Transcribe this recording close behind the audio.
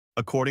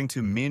According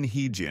to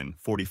Hee Jin,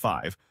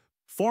 45,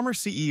 former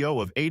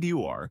CEO of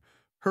ADOR,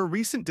 her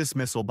recent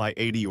dismissal by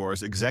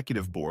ADOR's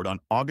executive board on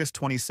August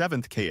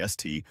 27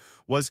 KST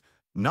was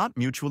not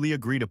mutually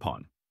agreed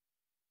upon.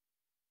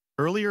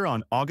 Earlier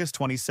on August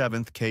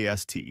 27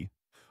 KST,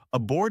 a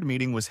board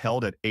meeting was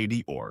held at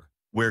ADOR,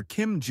 where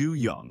Kim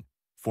Joo-young,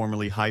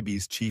 formerly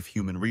Hybe's chief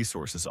human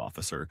resources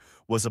officer,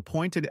 was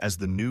appointed as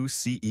the new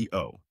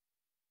CEO.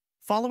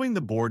 Following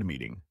the board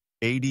meeting,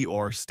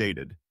 ADOR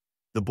stated,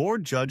 "The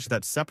board judged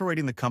that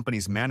separating the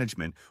company's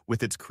management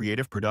with its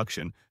creative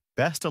production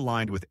best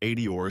aligned with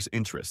ADOR's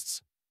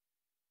interests."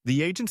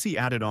 The agency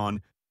added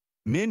on,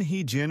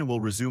 Hee Jin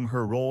will resume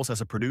her roles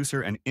as a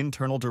producer and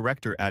internal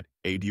director at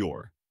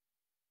ADOR.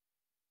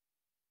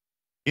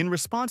 In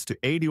response to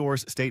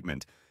ADOR's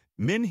statement,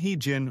 Hee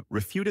Jin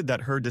refuted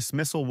that her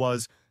dismissal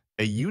was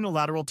a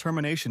unilateral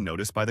termination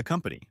notice by the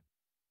company.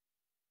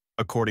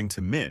 According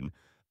to Min,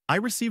 "I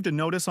received a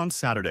notice on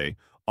Saturday,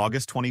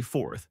 August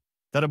 24th,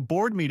 that a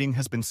board meeting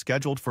has been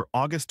scheduled for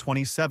August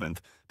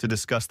 27th to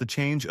discuss the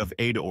change of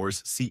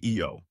ADOR's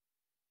CEO.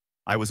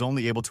 I was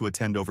only able to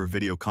attend over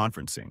video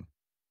conferencing.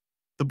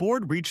 The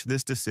board reached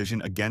this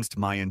decision against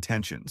my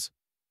intentions.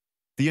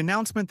 The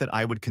announcement that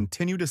I would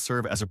continue to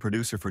serve as a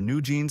producer for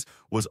NewJeans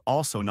was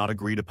also not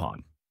agreed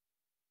upon."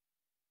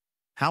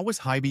 How was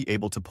Hybe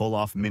able to pull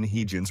off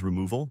Hee Jin's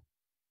removal?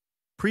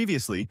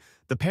 Previously,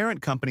 the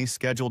parent company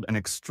scheduled an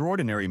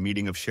extraordinary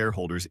meeting of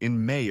shareholders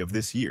in May of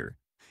this year,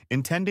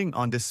 intending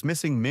on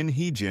dismissing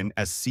Hee Jin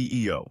as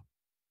CEO.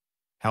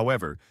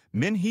 However,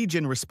 Hee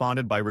Jin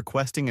responded by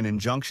requesting an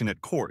injunction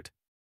at court,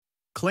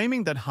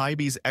 claiming that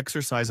Hybe's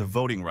exercise of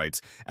voting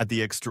rights at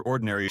the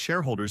extraordinary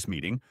shareholders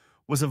meeting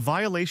was a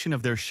violation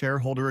of their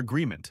shareholder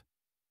agreement.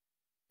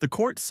 The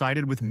court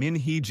sided with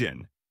Hee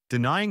Jin,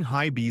 denying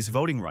Hybe's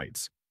voting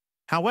rights.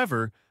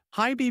 However,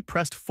 Hybe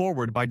pressed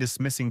forward by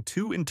dismissing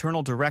two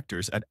internal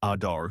directors at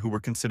ADOR who were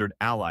considered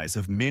allies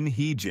of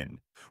Hee Jin,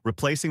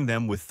 replacing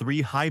them with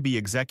three Hybe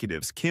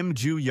executives: Kim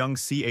Joo-young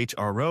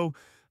CHRO,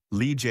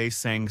 Lee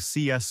Jae-sang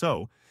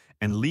CSO,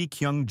 and Lee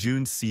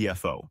Kyung-jun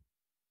CFO.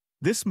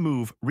 This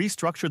move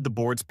restructured the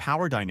board's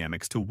power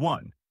dynamics to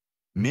 1.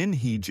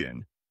 Hee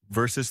Jin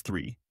versus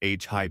 3.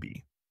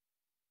 Hybe.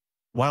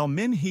 While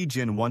Hee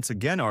Jin once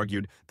again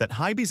argued that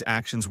Hybe's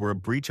actions were a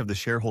breach of the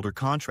shareholder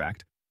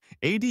contract,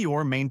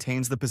 ADOR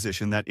maintains the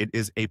position that it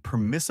is a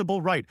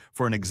permissible right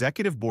for an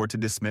executive board to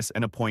dismiss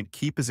and appoint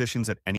key positions at any